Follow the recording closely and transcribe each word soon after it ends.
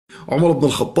Umar ibn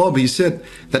al-Khattab, he said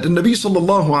that the Nabi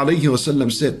sallallahu alayhi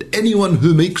wasallam said, anyone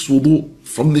who makes wudu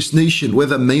from this nation,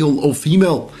 whether male or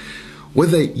female,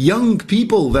 whether young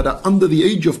people that are under the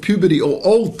age of puberty or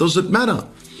old, doesn't matter.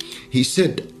 He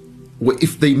said,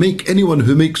 if they make, anyone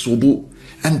who makes wudu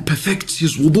and perfects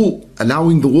his wudu,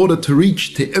 allowing the water to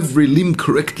reach to every limb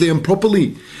correctly and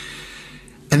properly,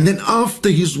 and then after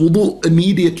his wudu,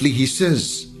 immediately he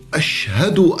says,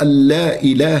 Ashhadu an la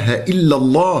ilaha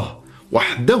illallah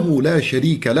wahdahu la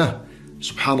sharika lah.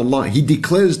 Subhanallah, he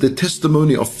declares the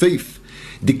testimony of faith,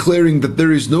 declaring that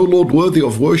there is no Lord worthy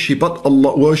of worship but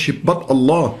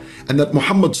Allah, and that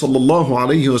Muhammad sallallahu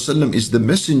alayhi wasallam is the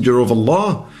messenger of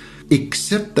Allah.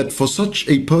 Except that for such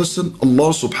a person,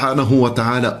 Allah subhanahu wa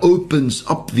ta'ala opens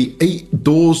up the 8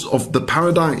 doors of the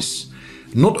paradise.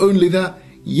 Not only that,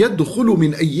 يَدْخُلُ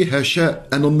مِنْ أَيِّهَا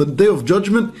شَاء, and on the day of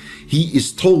judgment, he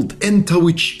is told, enter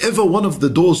whichever one of the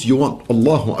doors you want.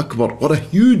 Allahu Akbar, what a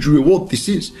huge reward this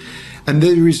is. And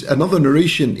there is another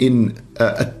narration in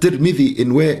At-Tirmidhi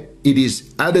in where it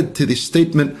is added to this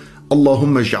statement,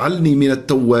 Allahumma ja'alni min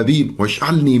at-tawwabin wa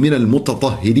ja'alni min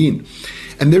al-mutatahhirin.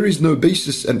 And there is no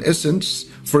basis and essence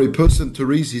for a person to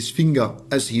raise his finger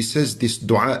as he says this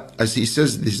dua, as he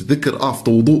says this dhikr after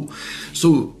wudu.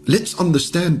 So let's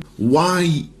understand,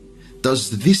 why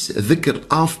does this dhikr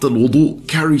after wudu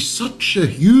carry such a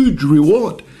huge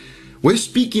reward? We're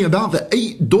speaking about the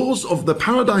 8 doors of the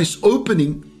paradise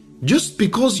opening just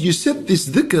because you said this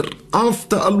dhikr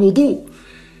after al-wudu.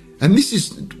 And this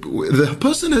is, the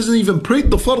person hasn't even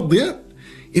prayed the fard yet.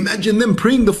 Imagine them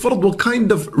praying the fard, what kind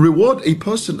of reward a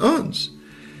person earns.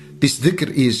 This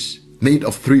dhikr is made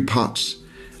of 3 parts.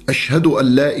 Ashhadu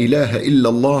an la ilaha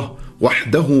illallah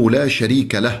wahdahu la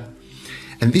sharika lah.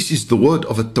 And this is the word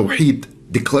of at-tawheed,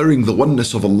 declaring the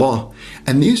oneness of Allah.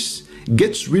 And this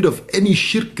gets rid of any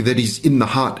shirk that is in the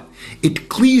heart. It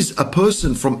clears a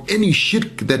person from any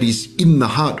shirk that is in the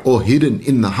heart or hidden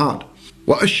in the heart.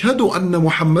 Wa ashhadu anna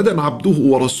Muhammadan abduhu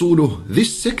wa rasuluh.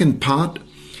 This second part,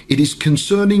 it is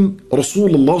concerning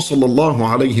Rasulullah sallallahu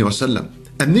alayhi wasallam.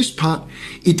 And this part,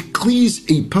 it clears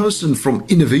a person from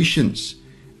innovations.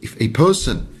 If a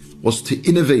person was to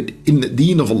innovate in the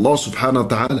deen of Allah subhanahu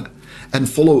wa ta'ala and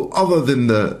follow other than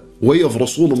the way of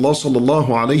Rasulullah sallallahu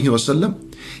alayhi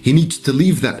wasallam, he needs to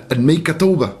leave that and make a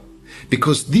tawbah.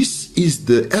 Because this is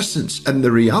the essence and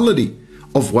the reality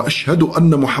of wa ashhadu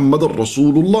anna Muhammadan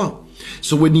Rasulullah.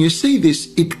 So when you say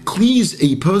this, it clears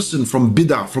a person from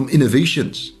bid'ah, from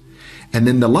innovations. And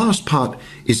then the last part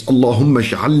is Allahumma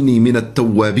ja'alni min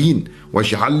at-tawwabin wa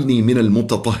ja'alni min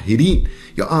al-mutatahhirin.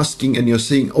 You're asking and you're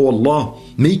saying, oh Allah,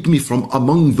 make me from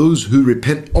among those who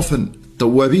repent often,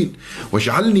 tawwabin, wa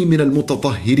ja'alni min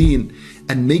al-mutatahhirin,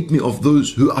 and make me of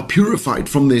those who are purified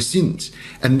from their sins.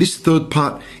 And this third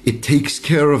part, it takes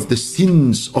care of the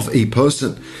sins of a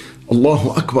person. Allahu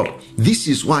Akbar. This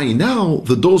is why now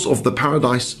the doors of the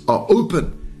paradise are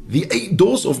open. The 8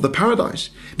 doors of the paradise,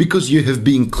 because you have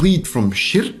been cleared from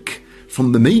shirk,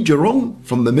 from the major wrong,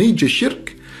 from the major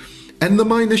shirk and the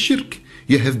minor shirk.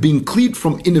 You have been cleared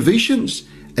from innovations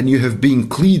and you have been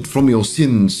cleared from your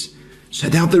sins. So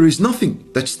now there is nothing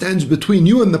that stands between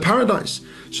you and the paradise.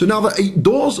 So now the 8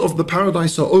 doors of the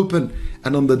paradise are open,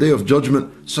 and on the day of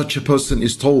judgment, such a person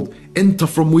is told, enter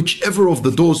from whichever of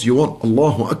the doors you want.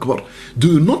 Allahu Akbar.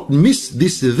 Do not miss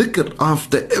this dhikr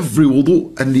after every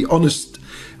wudu. And the honest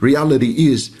reality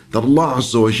is that Allah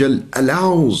Azza wa Jal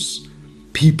allows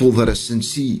people that are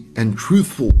sincere and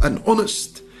truthful and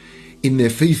honest in their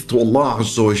faith to Allah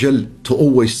Azza wa Jal to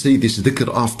always say this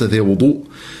dhikr after their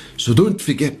wudu. So don't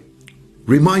forget,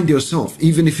 remind yourself,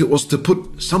 even if it was to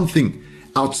put something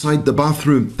outside the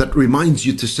bathroom that reminds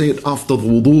you to say it after the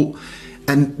wudu,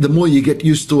 and the more you get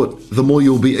used to it, the more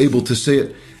you'll be able to say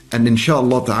it. And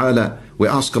inshallah ta'ala, we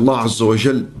ask Allah Azza wa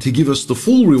Jal to give us the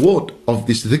full reward of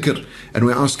this dhikr, and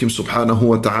we ask Him subhanahu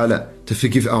wa ta'ala to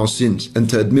forgive our sins and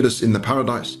to admit us in the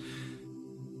paradise.